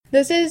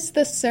This is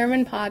the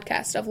Sermon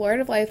Podcast of Lord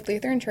of Life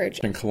Lutheran Church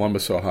in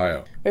Columbus,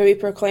 Ohio, where we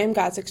proclaim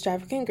God's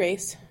extravagant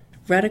grace,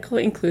 radical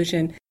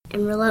inclusion,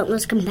 and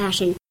relentless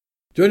compassion.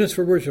 Join us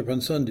for worship on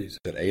Sundays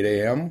at 8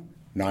 a.m.,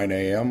 9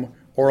 a.m.,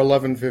 or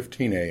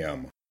 11:15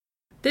 a.m.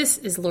 This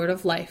is Lord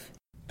of Life.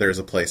 There's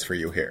a place for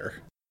you here.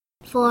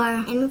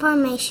 For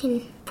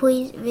information,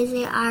 please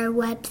visit our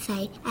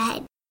website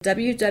at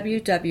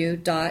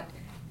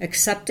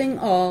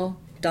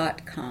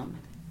www.acceptingall.com.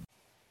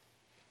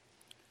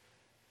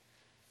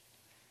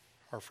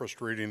 Our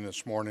first reading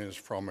this morning is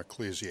from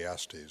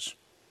Ecclesiastes.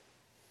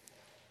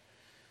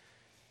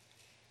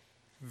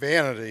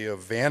 Vanity of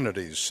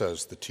vanities,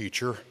 says the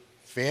teacher.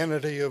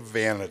 Vanity of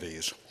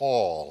vanities.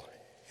 All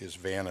is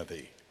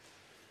vanity.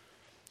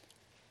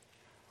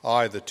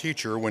 I, the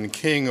teacher, when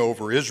king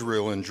over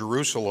Israel and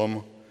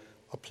Jerusalem,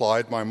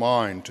 applied my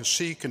mind to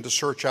seek and to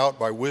search out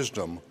by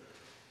wisdom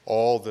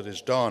all that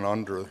is done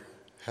under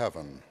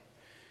heaven.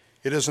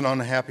 It is an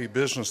unhappy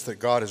business that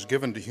God has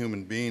given to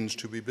human beings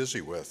to be busy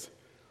with.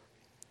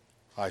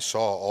 I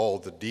saw all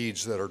the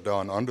deeds that are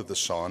done under the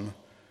sun,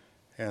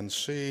 and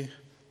see,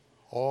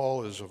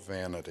 all is a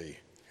vanity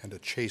and a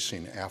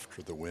chasing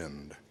after the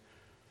wind.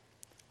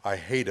 I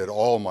hated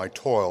all my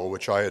toil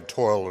which I had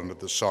toiled under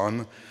the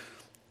sun,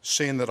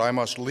 seeing that I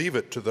must leave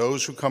it to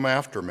those who come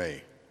after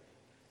me.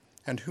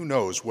 And who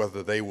knows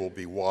whether they will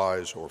be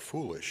wise or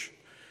foolish?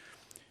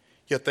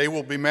 Yet they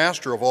will be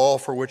master of all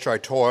for which I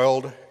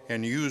toiled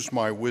and used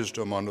my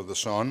wisdom under the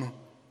sun.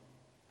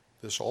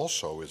 This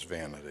also is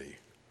vanity.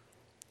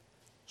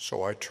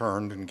 So I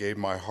turned and gave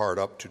my heart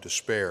up to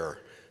despair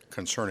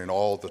concerning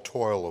all the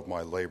toil of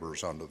my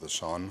labors under the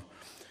sun,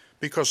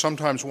 because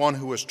sometimes one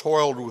who has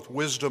toiled with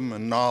wisdom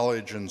and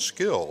knowledge and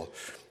skill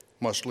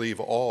must leave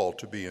all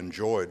to be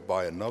enjoyed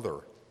by another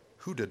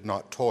who did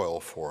not toil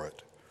for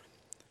it.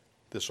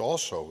 This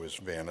also is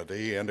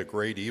vanity and a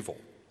great evil.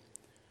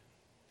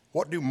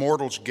 What do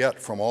mortals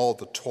get from all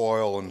the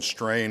toil and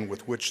strain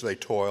with which they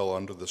toil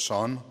under the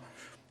sun?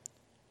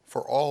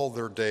 For all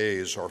their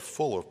days are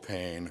full of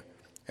pain,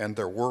 and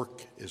their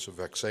work is a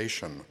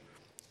vexation.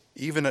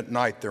 Even at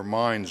night their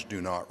minds do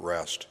not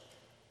rest.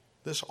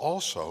 This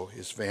also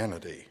is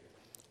vanity.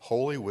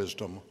 Holy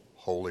wisdom,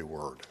 holy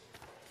word.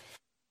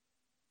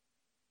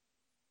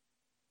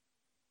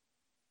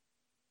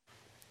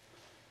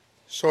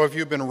 So if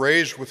you've been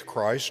raised with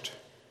Christ,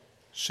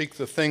 seek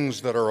the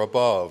things that are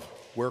above,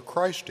 where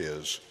Christ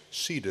is,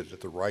 seated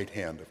at the right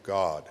hand of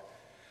God.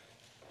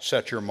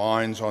 Set your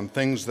minds on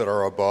things that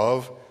are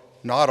above,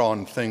 not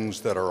on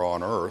things that are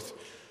on earth.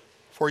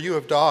 For you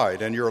have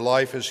died, and your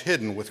life is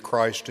hidden with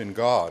Christ in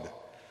God.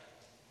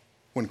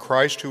 When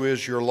Christ, who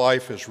is your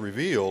life, is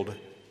revealed,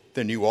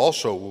 then you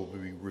also will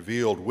be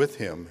revealed with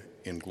him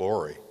in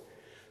glory.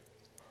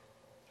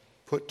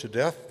 Put to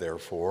death,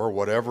 therefore,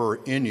 whatever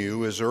in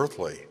you is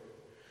earthly: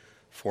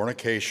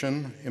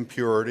 fornication,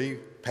 impurity,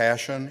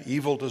 passion,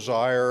 evil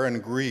desire,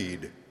 and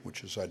greed,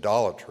 which is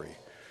idolatry.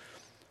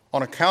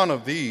 On account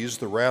of these,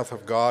 the wrath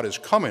of God is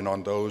coming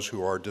on those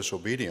who are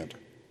disobedient.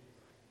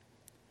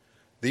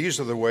 These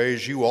are the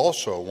ways you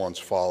also once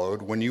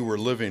followed when you were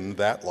living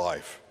that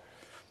life.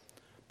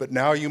 But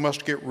now you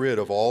must get rid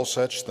of all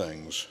such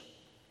things: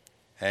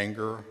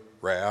 anger,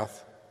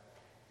 wrath,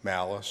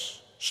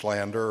 malice,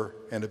 slander,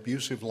 and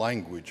abusive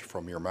language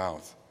from your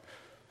mouth.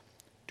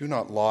 Do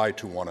not lie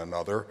to one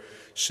another,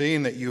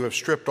 seeing that you have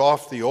stripped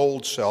off the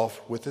old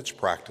self with its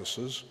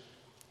practices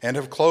and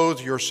have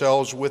clothed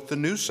yourselves with the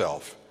new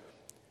self,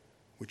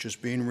 which is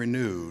being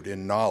renewed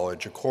in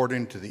knowledge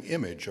according to the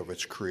image of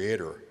its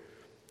Creator.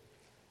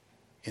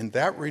 In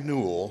that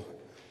renewal,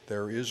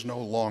 there is no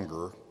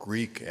longer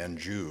Greek and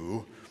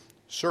Jew,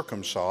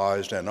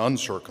 circumcised and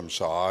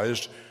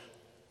uncircumcised,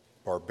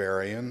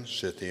 barbarian,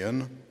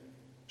 Scythian,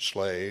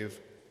 slave,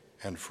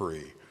 and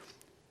free.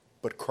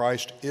 But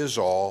Christ is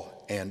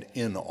all and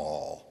in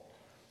all.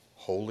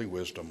 Holy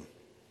wisdom,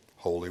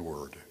 holy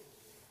word.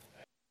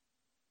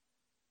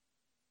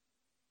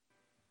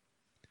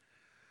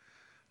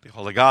 The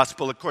Holy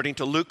Gospel according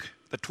to Luke,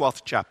 the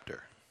 12th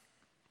chapter.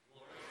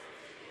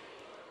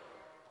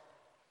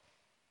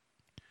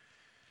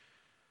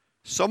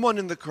 Someone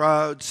in the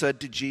crowd said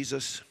to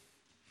Jesus,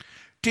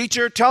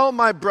 "Teacher, tell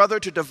my brother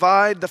to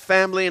divide the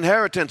family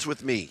inheritance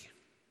with me."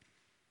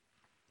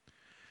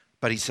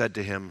 But he said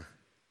to him,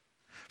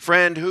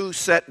 "Friend, who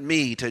set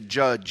me to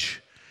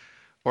judge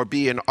or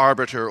be an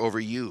arbiter over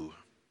you?"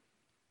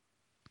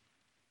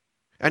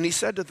 And he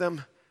said to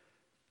them,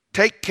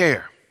 "Take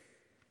care.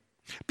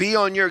 Be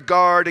on your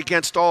guard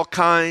against all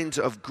kinds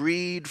of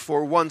greed,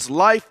 for one's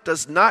life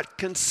does not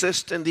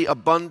consist in the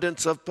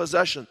abundance of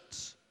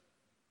possessions."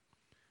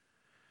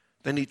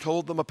 Then he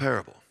told them a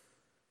parable.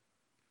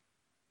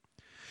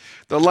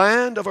 The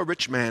land of a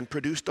rich man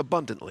produced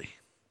abundantly,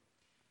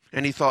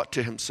 and he thought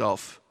to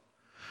himself,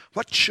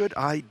 "What should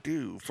I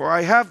do? For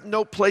I have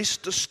no place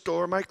to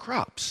store my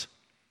crops."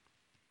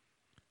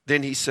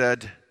 Then he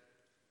said,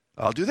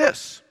 "I'll do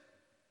this.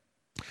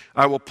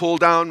 I will pull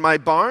down my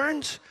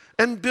barns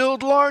and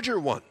build larger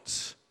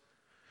ones,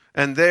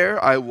 and there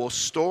I will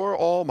store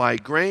all my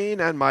grain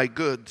and my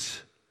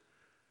goods.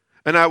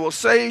 And I will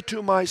say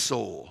to my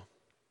soul,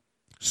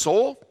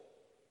 soul,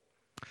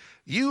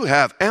 you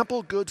have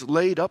ample goods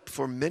laid up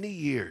for many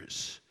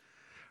years.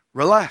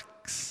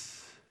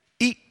 Relax,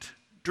 eat,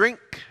 drink,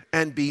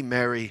 and be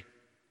merry.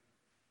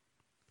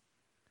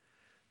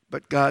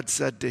 But God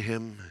said to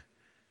him,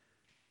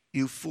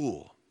 you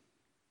fool,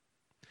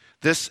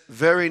 this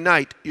very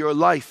night your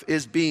life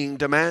is being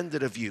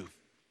demanded of you.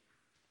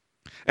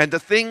 And the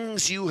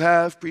things you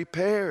have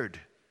prepared,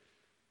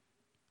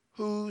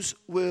 whose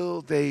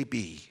will they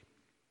be?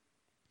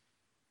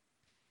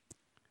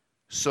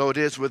 So it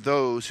is with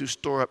those who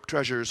store up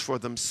treasures for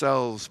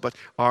themselves, but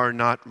are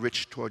not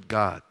rich toward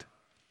God.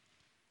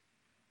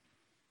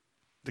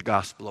 The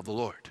gospel of the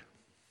Lord.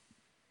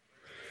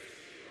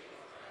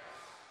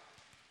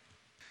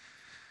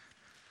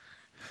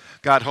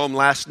 Got home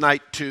last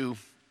night to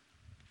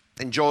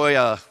enjoy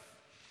a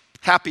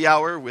happy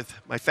hour with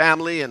my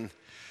family and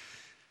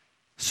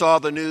saw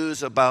the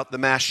news about the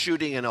mass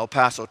shooting in El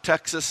Paso,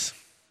 Texas.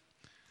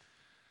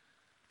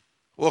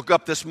 Woke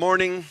up this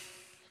morning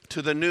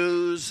to the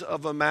news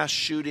of a mass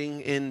shooting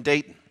in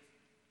Dayton.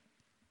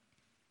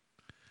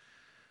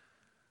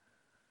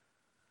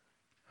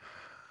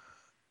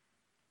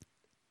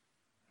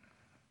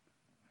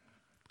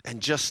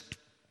 And just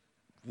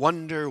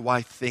wonder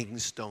why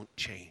things don't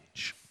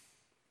change.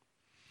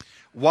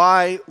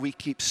 Why we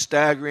keep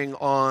staggering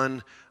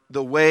on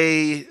the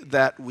way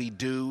that we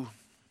do.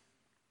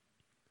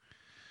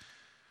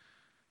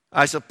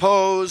 I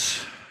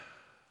suppose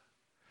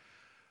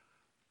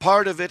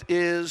part of it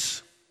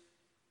is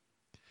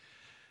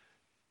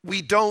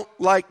we don't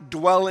like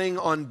dwelling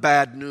on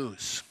bad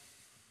news.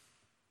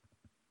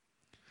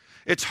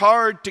 It's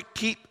hard to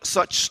keep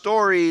such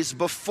stories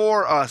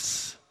before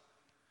us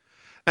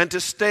and to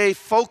stay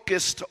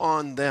focused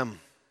on them.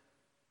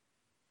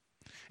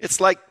 It's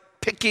like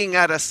picking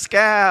at a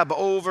scab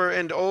over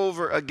and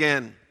over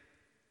again.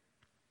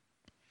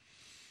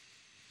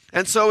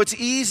 And so it's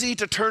easy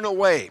to turn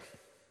away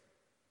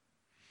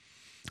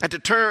and to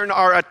turn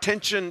our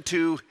attention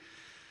to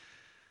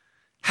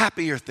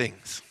happier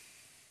things.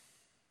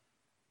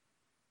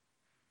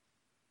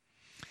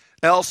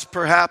 Else,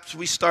 perhaps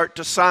we start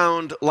to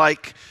sound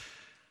like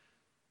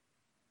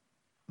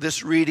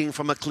this reading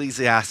from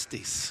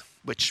Ecclesiastes,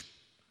 which,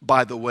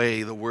 by the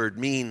way, the word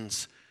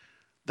means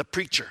the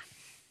preacher.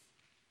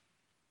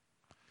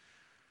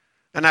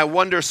 And I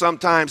wonder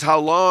sometimes how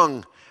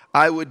long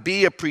I would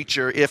be a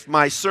preacher if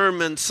my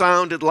sermon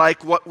sounded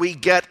like what we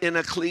get in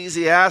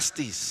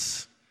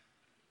Ecclesiastes.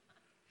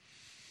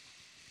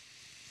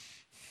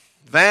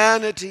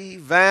 Vanity,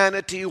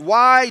 vanity,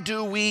 why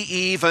do we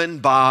even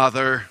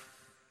bother?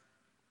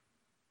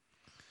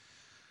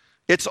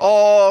 It's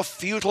all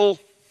futile.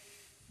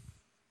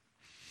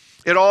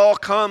 It all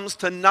comes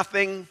to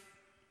nothing.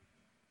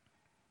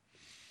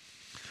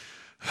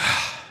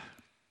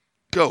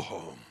 Go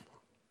home.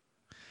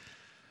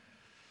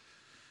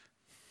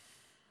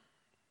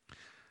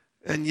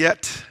 And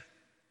yet,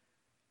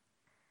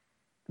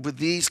 with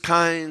these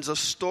kinds of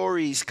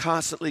stories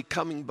constantly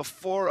coming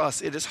before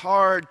us, it is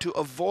hard to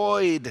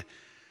avoid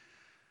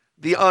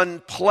the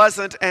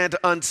unpleasant and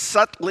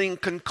unsettling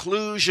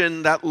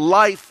conclusion that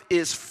life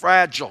is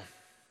fragile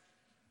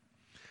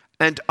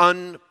and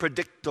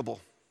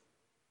unpredictable,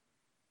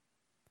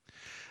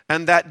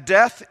 and that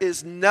death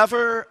is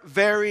never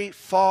very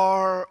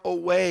far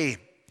away.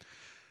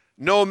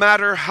 No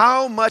matter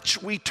how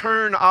much we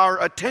turn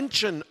our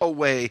attention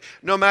away,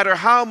 no matter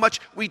how much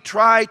we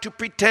try to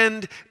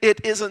pretend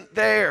it isn't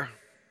there.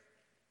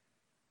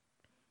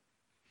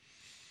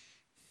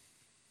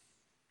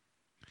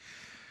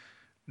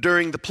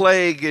 During the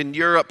plague in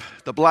Europe,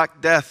 the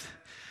Black Death,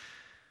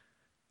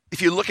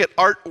 if you look at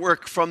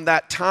artwork from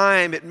that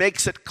time, it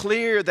makes it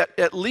clear that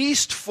at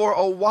least for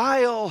a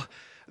while,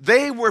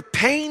 they were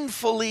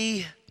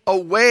painfully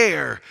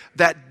aware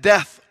that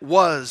death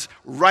was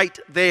right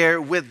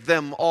there with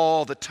them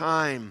all the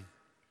time.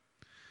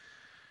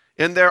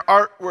 In their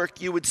artwork,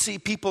 you would see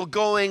people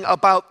going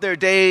about their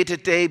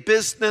day-to-day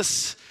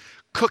business,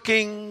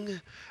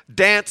 cooking,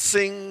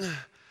 dancing,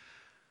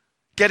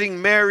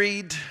 getting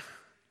married.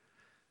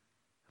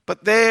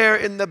 But there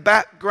in the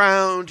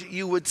background,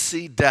 you would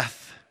see death.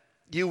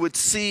 You would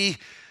see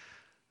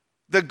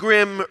the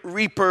grim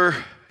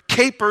reaper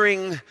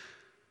capering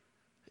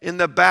in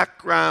the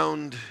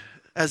background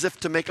as if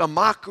to make a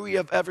mockery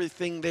of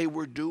everything they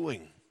were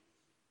doing.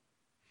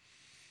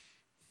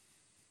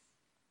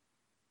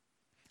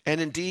 And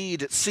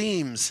indeed, it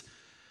seems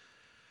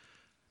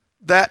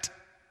that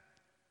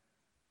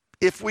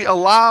if we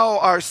allow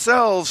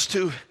ourselves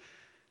to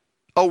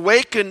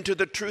awaken to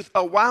the truth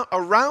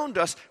around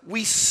us,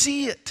 we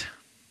see it.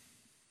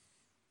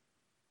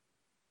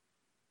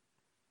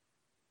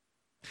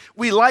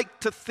 We like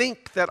to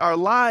think that our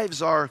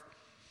lives are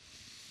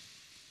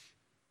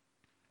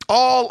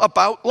all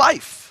about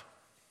life.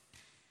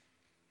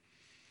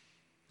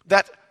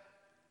 That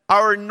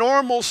our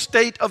normal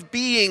state of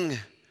being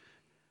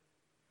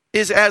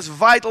is as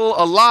vital,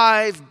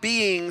 alive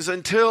beings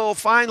until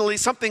finally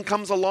something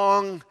comes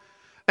along,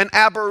 an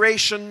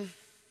aberration,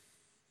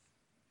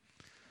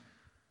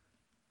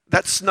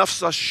 that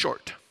snuffs us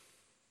short.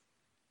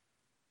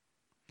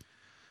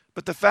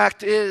 But the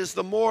fact is,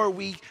 the more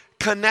we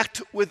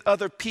connect with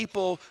other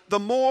people, the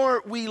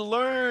more we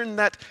learn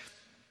that,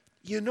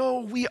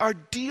 we are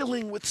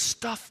dealing with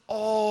stuff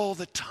all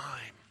the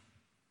time.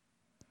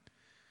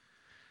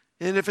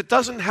 And if it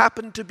doesn't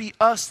happen to be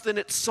us, then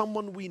it's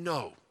someone we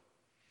know.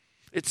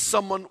 It's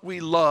someone we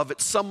love.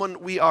 It's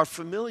someone we are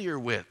familiar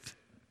with.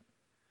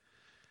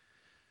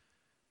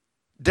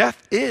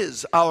 Death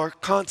is our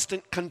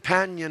constant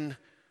companion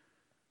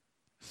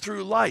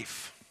through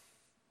life.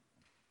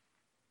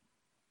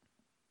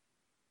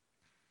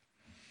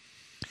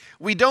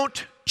 We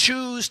don't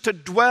choose to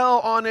dwell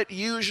on it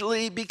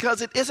usually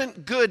because it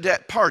isn't good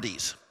at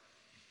parties.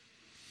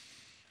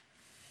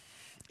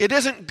 It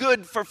isn't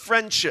good for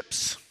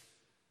friendships.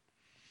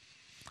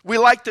 We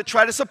like to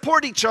try to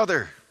support each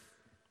other.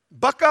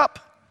 Buck up.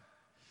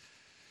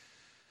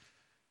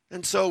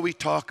 And so we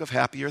talk of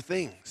happier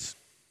things.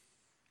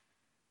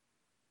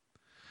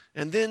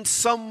 And then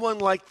someone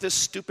like this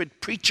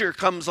stupid preacher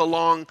comes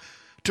along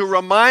to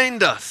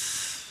remind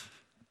us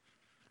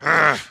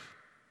that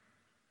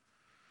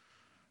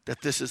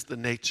this is the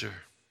nature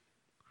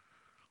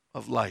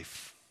of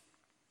life.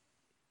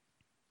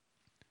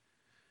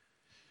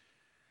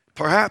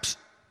 Perhaps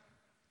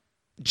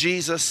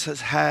Jesus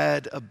has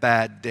had a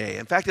bad day.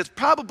 In fact, it's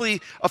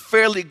probably a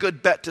fairly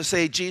good bet to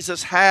say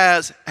Jesus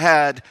has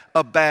had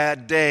a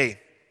bad day.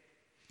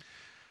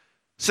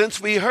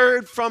 Since we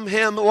heard from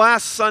him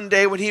last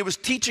Sunday when he was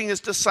teaching his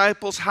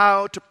disciples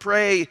how to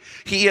pray,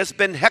 he has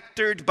been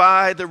hectored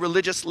by the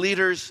religious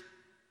leaders.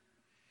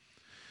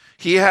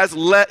 He has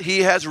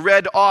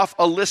read off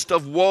a list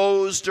of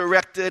woes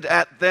directed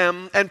at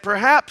them, and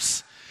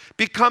perhaps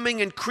becoming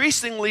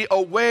increasingly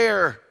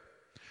aware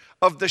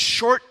of the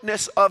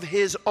shortness of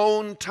his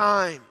own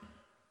time.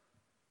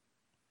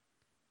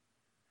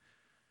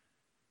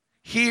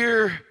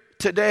 Here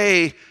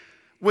today,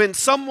 when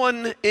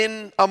someone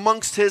in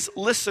amongst his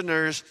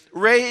listeners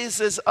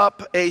raises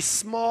up a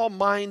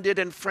small-minded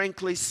and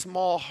frankly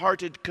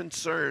small-hearted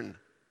concern,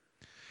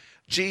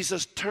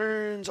 Jesus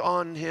turns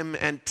on him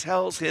and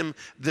tells him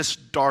this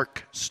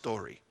dark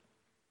story.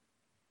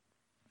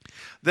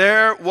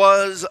 There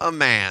was a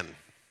man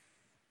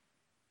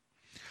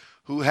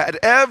who had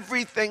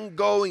everything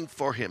going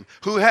for him,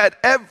 who had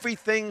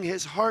everything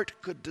his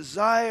heart could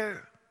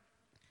desire.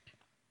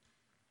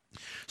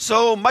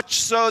 So much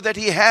so that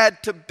he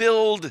had to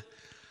build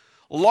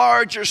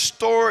larger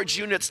storage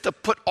units to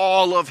put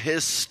all of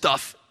his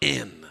stuff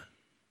in.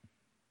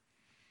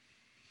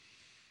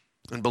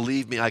 And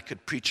believe me, I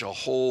could preach a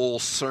whole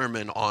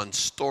sermon on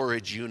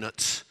storage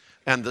units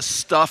and the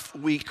stuff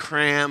we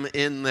cram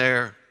in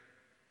there.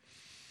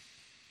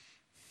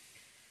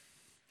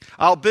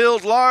 I'll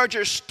build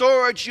larger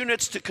storage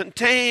units to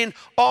contain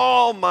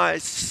all my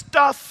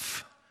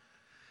stuff.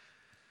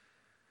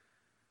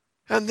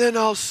 And then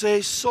I'll say,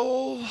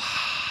 soul,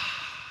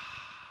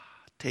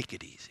 take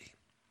it easy.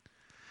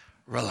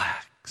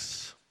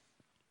 Relax.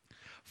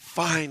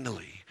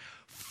 Finally,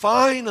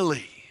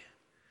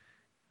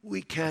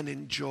 we can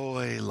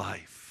enjoy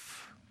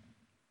life.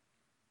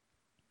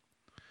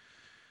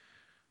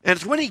 And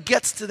it's when he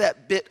gets to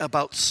that bit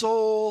about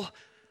soul,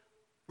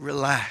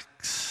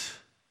 relax,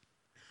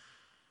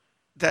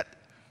 that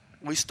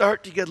we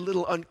start to get a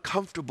little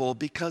uncomfortable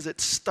because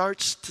it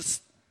starts to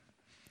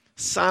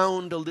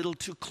sound a little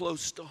too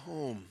close to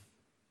home.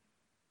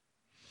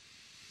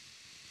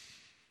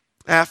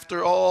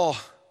 After all,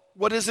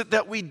 what is it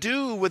that we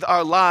do with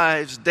our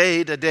lives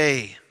day to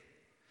day?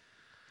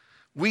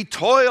 We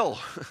toil,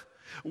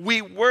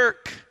 we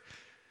work,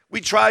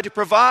 we try to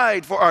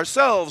provide for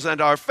ourselves and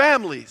our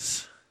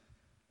families.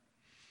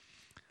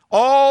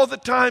 All the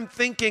time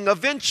thinking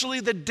eventually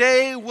the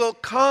day will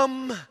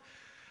come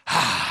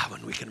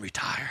when we can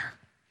retire,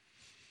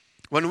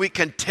 when we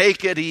can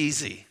take it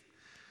easy.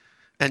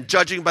 And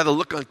judging by the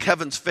look on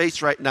Kevin's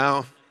face right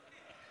now,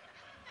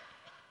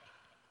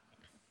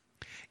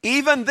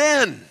 even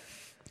then,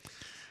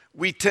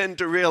 we tend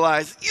to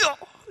realize,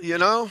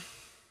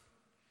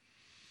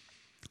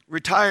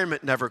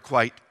 retirement never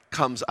quite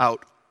comes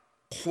out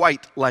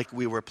quite like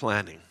we were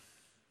planning.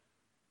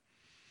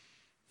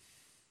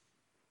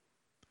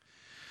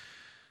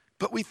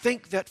 But we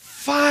think that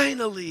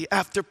finally,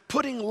 after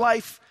putting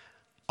life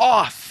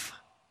off,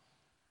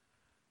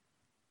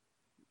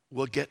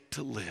 we'll get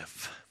to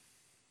live.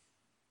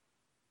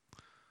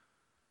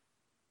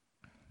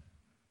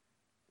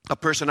 A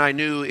person I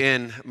knew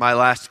in my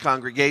last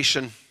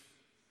congregation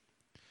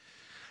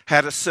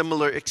had a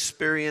similar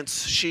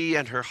experience. She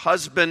and her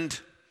husband,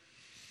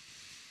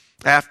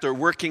 after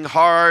working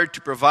hard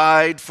to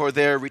provide for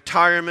their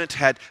retirement,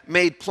 had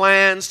made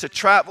plans to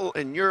travel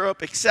in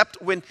Europe,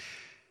 except when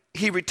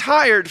he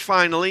retired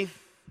finally,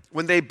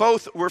 when they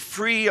both were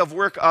free of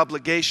work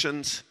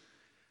obligations.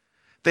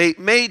 They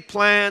made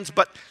plans,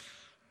 but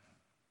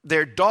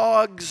their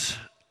dogs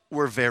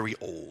were very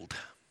old.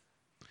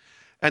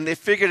 And they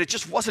figured it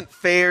just wasn't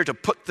fair to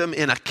put them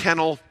in a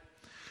kennel.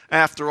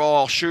 After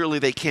all, surely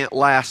they can't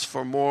last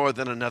for more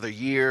than another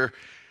year.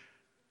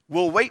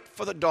 We'll wait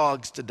for the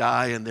dogs to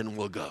die and then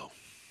we'll go.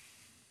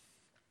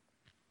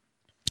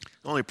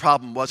 The only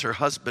problem was her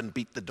husband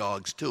beat the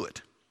dogs to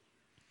it.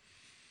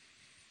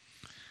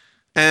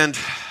 And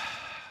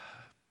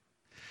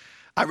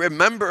I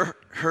remember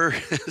her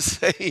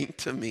saying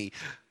to me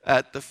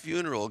at the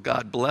funeral,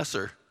 God bless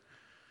her,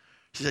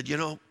 she said,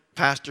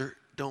 Pastor,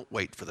 don't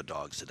wait for the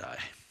dogs to die.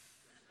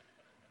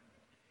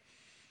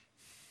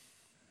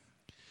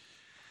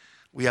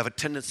 We have a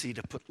tendency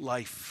to put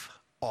life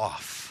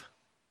off,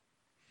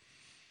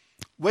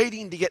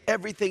 waiting to get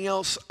everything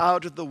else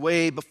out of the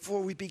way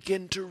before we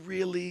begin to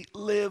really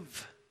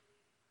live.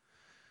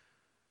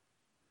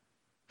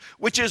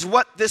 Which is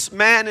what this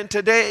man in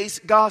today's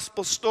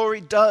gospel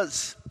story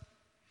does.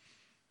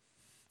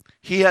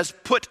 He has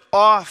put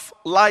off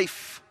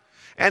life,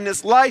 and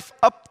his life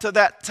up to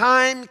that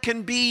time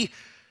can be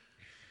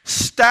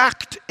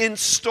stacked in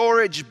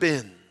storage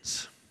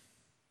bins.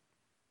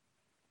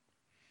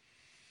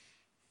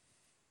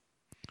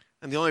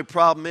 And the only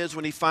problem is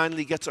when he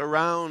finally gets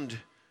around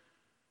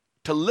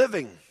to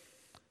living,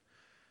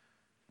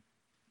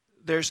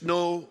 there's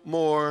no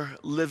more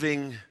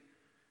living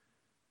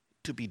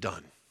to be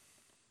done.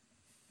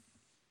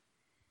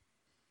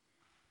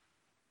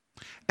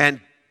 And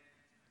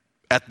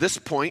at this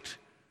point,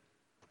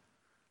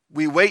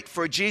 we wait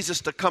for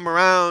Jesus to come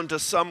around to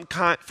some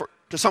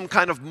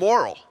kind of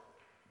moral.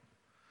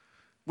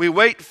 We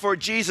wait for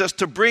Jesus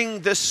to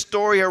bring this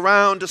story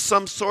around to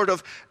some sort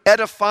of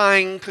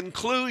edifying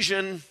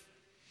conclusion,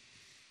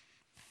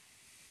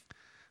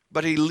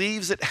 but he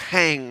leaves it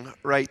hang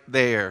right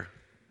there,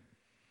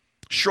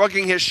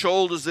 shrugging his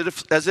shoulders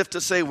as if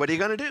to say, what are you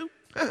going to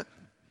do?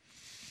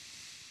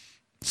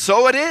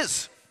 So it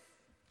is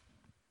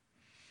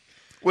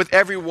with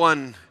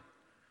everyone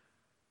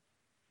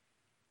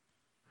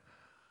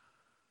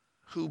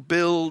who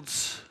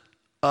builds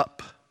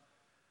up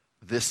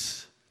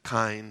this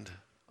kind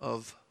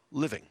of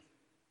living,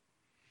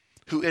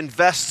 who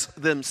invests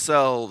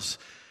themselves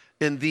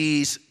in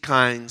these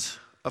kinds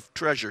of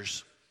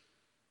treasures.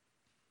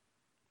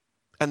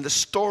 And the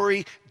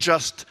story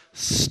just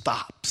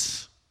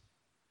stops.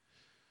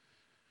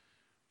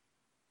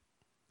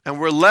 And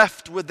we're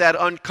left with that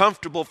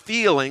uncomfortable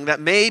feeling that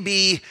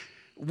maybe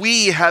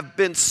we have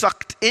been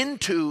sucked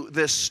into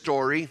this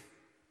story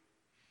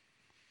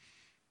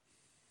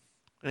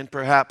and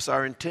perhaps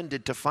are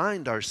intended to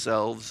find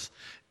ourselves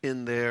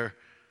in there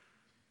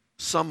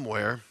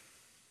somewhere.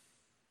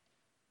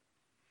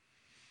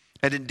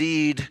 And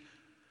indeed,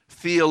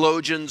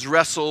 theologians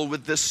wrestle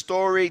with this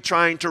story,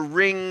 trying to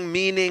wring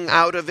meaning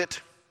out of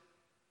it.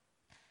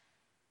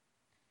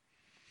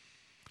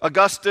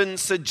 Augustine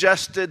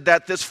suggested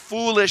that this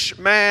foolish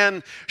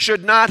man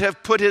should not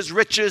have put his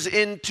riches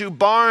into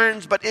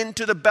barns, but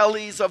into the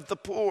bellies of the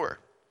poor.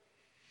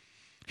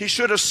 He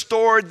should have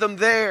stored them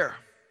there.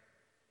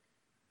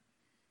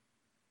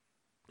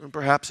 And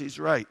perhaps he's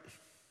right.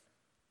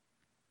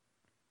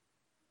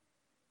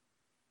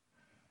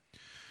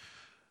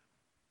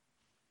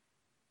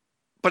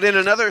 But in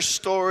another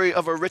story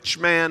of a rich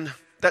man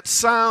that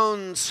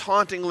sounds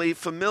hauntingly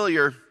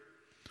familiar,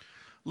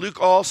 Luke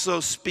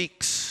also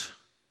speaks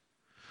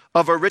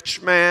of a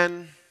rich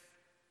man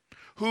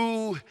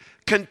who,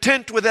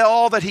 content with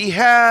all that he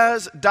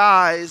has,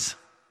 dies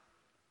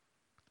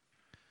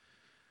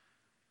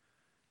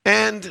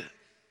and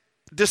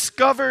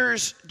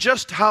discovers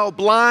just how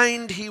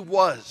blind he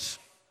was,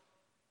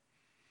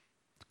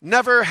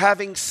 never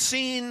having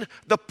seen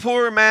the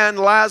poor man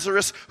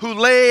Lazarus who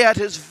lay at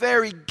his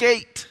very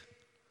gate.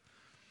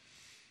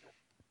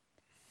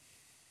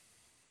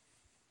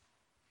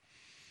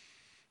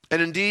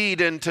 And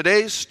indeed, in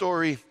today's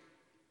story,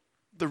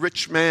 the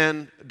rich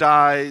man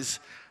dies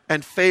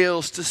and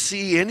fails to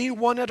see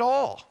anyone at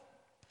all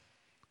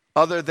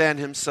other than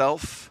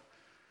himself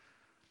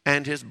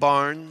and his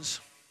barns.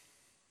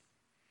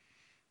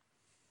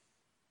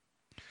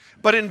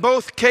 But in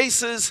both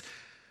cases,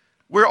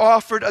 we're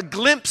offered a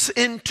glimpse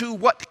into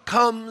what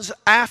comes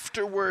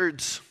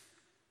afterwards.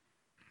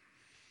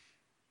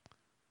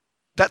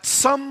 That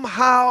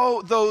somehow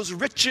those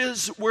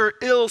riches were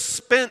ill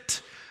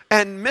spent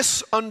and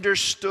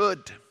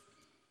misunderstood.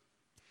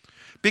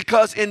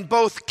 Because in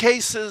both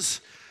cases,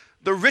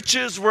 the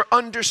riches were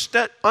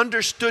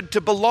understood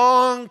to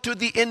belong to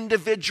the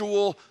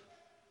individual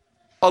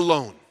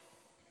alone.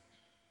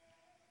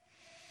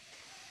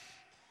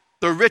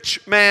 The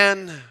rich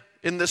man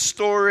in the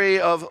story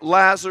of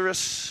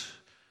Lazarus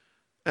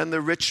and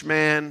the rich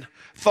man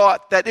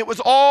thought that it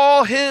was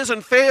all his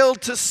and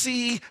failed to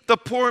see the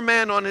poor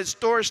man on his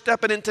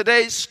doorstep. And in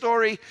today's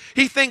story,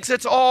 he thinks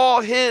it's all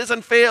his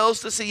and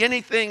fails to see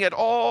anything at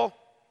all.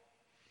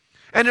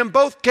 And in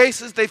both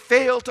cases, they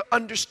fail to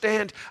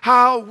understand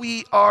how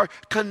we are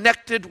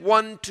connected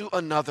one to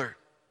another.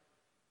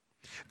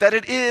 That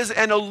it is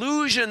an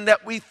illusion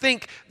that we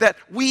think that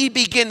we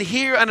begin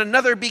here and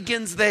another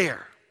begins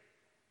there.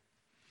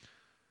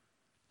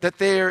 That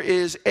there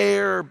is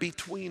air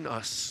between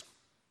us.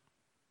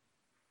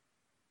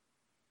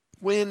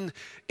 When,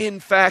 in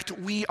fact,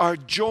 we are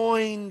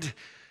joined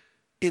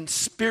in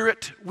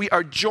spirit, we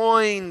are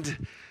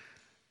joined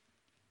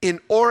in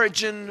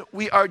origin.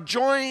 We are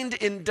joined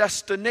in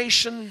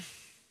destination.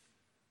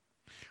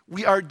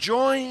 We are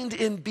joined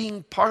in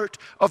being part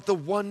of the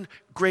one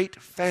great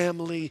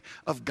family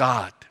of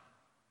God.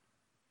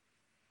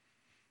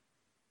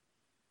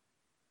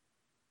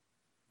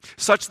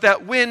 Such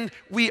that when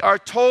we are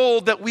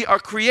told that we are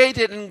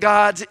created in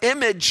God's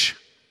image,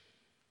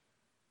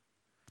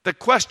 the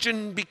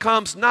question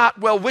becomes not,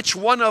 well, which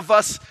one of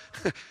us,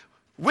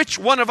 which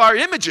one of our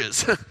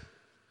images?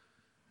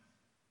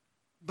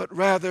 But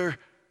rather,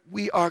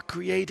 we are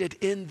created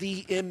in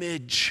the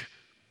image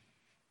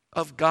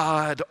of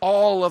God,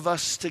 all of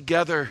us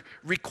together,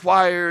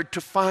 required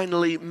to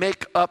finally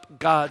make up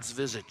God's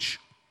visage.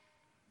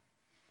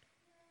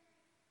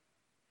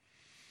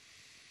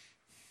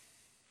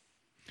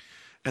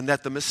 And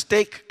that the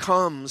mistake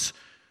comes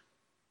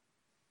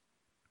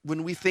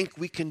when we think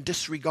we can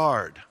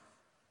disregard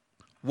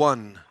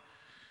one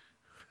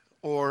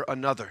or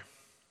another.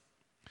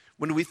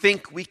 When we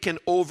think we can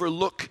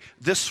overlook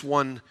this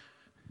one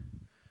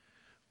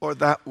or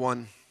that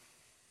one.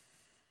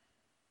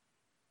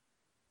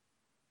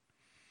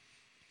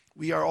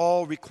 We are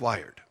all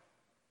required.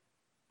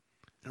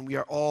 And we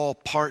are all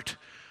part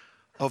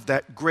of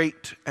that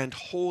great and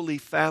holy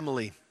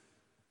family.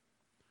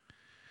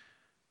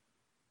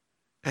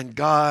 And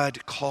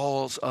God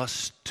calls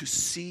us to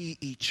see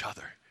each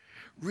other,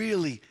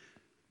 really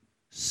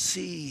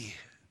see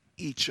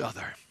each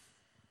other.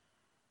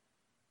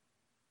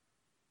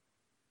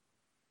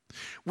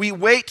 We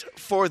wait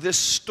for this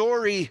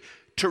story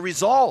to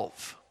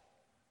resolve.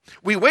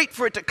 We wait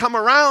for it to come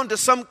around to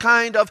some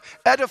kind of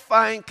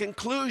edifying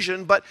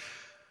conclusion, but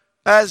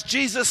as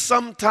Jesus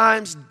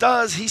sometimes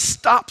does, he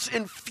stops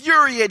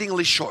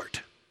infuriatingly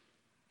short,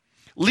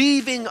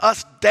 leaving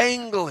us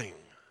dangling.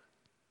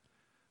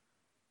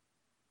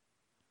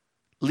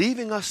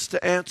 Leaving us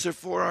to answer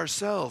for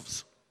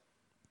ourselves.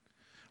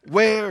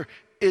 Where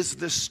is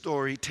this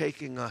story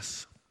taking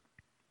us?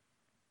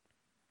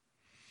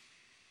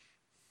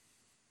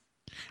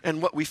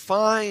 And what we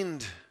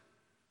find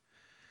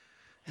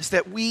is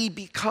that we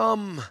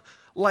become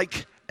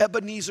like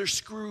Ebenezer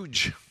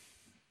Scrooge.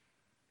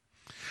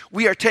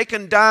 We are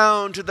taken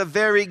down to the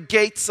very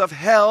gates of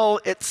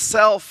hell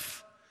itself.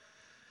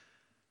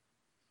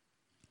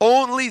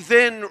 Only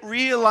then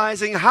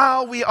realizing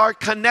how we are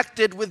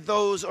connected with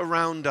those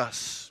around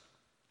us.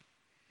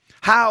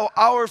 How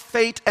our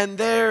fate and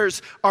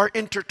theirs are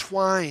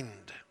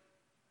intertwined.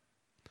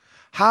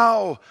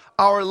 How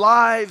our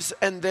lives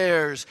and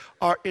theirs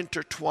are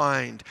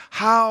intertwined.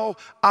 How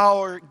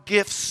our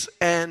gifts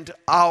and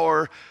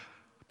our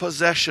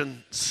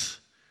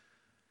possessions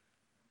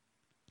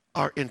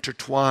are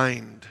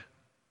intertwined.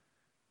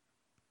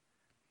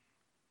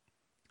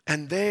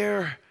 And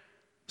there,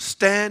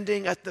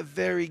 standing at the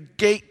very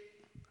gate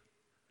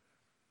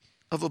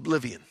of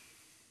oblivion,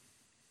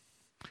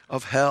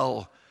 of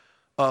hell,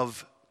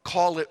 of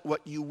call it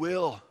what you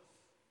will,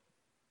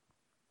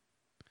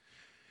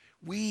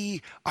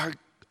 we are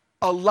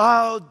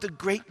allowed the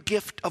great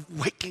gift of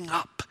waking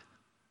up,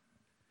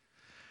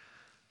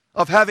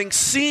 of having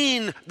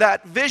seen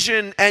that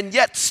vision and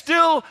yet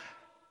still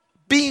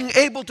being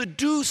able to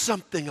do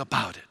something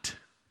about it.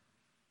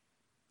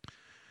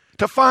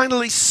 To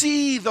finally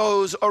see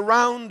those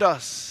around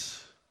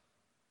us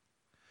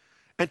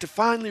and to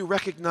finally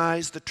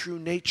recognize the true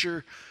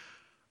nature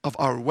of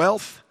our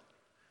wealth,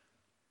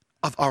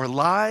 of our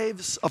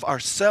lives, of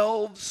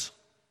ourselves,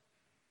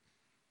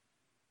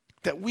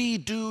 that we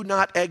do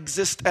not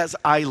exist as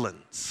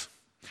islands.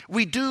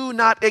 We do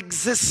not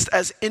exist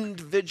as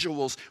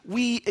individuals.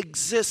 We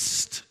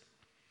exist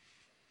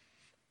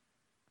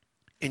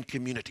in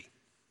community.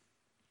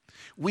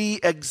 We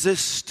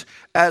exist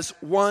as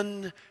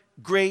one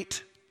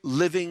great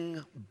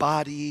living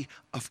body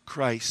of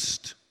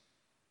Christ,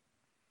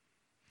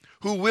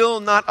 who will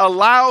not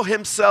allow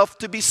himself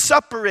to be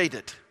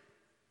separated,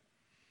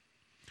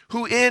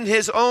 who in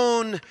his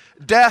own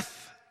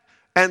death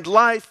and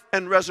life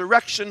and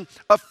resurrection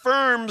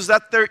affirms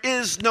that there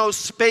is no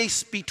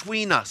space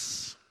between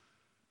us,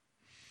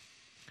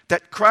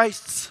 that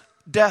Christ's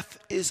death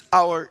is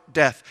our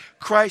death,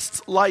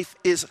 Christ's life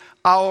is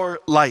our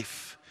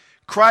life,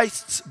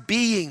 Christ's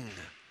being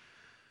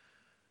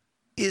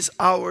is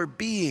our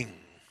being.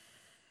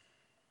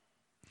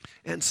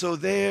 And so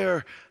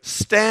there,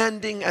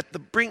 standing at the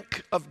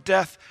brink of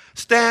death,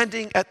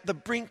 standing at the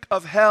brink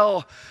of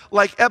hell,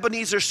 like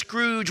Ebenezer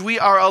Scrooge, we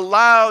are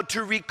allowed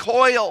to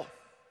recoil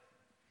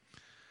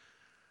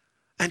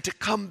and to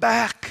come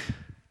back.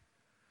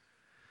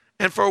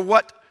 And for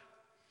what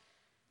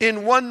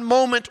in one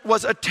moment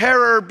was a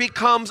terror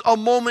becomes a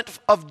moment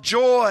of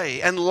joy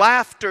and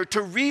laughter,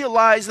 to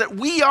realize that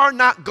we are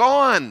not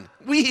gone.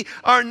 We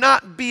are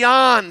not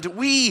beyond.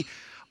 We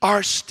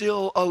are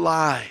still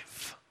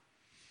alive.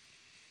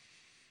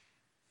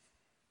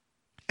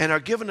 And are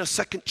given a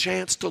second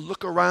chance to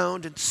look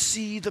around and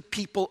see the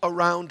people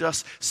around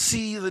us,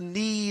 see the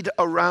need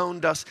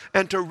around us,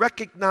 and to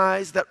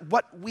recognize that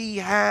what we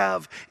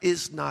have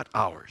is not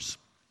ours.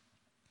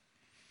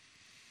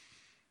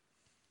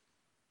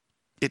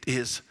 It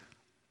is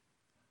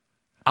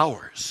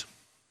ours.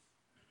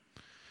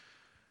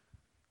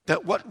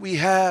 That what we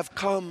have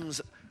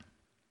comes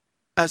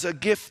as a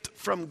gift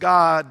from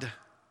God,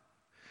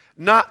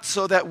 not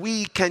so that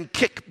we can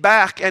kick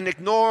back and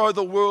ignore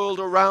the world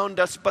around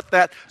us, but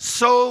that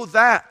so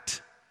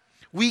that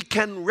we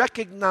can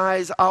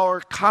recognize our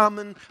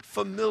common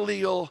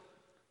familial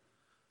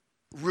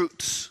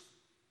roots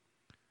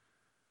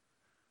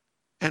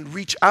and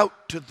reach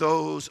out to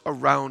those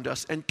around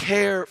us and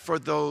care for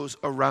those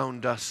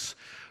around us,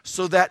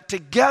 so that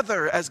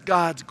together as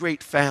God's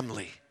great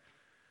family,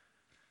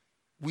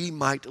 we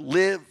might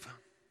live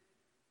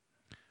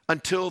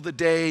until the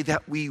day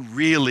that we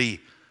really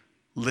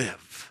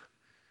live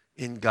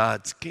in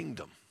God's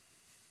kingdom.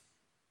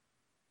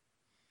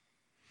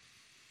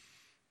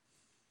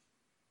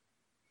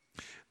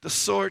 The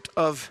sort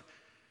of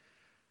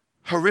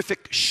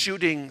horrific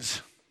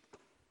shootings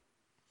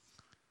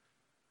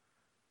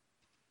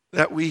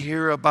that we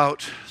hear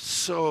about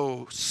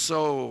so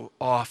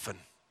often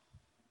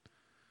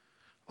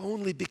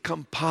only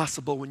become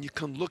possible when you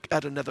can look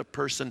at another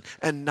person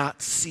and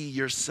not see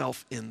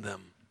yourself in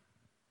them.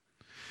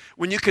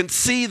 When you can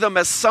see them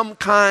as some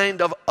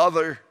kind of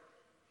other.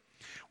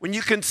 When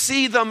you can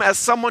see them as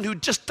someone who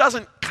just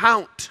doesn't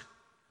count.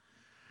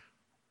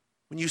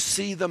 When you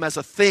see them as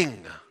a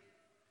thing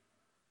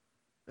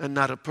and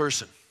not a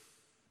person.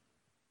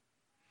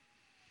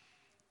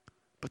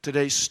 But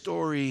today's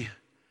story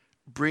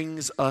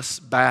brings us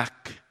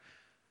back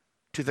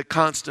to the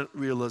constant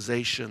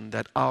realization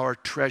that our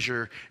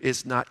treasure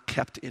is not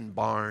kept in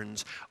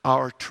barns.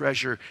 Our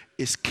treasure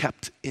is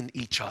kept in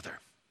each other.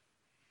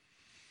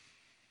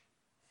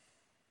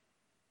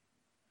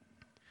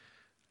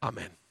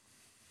 Amen.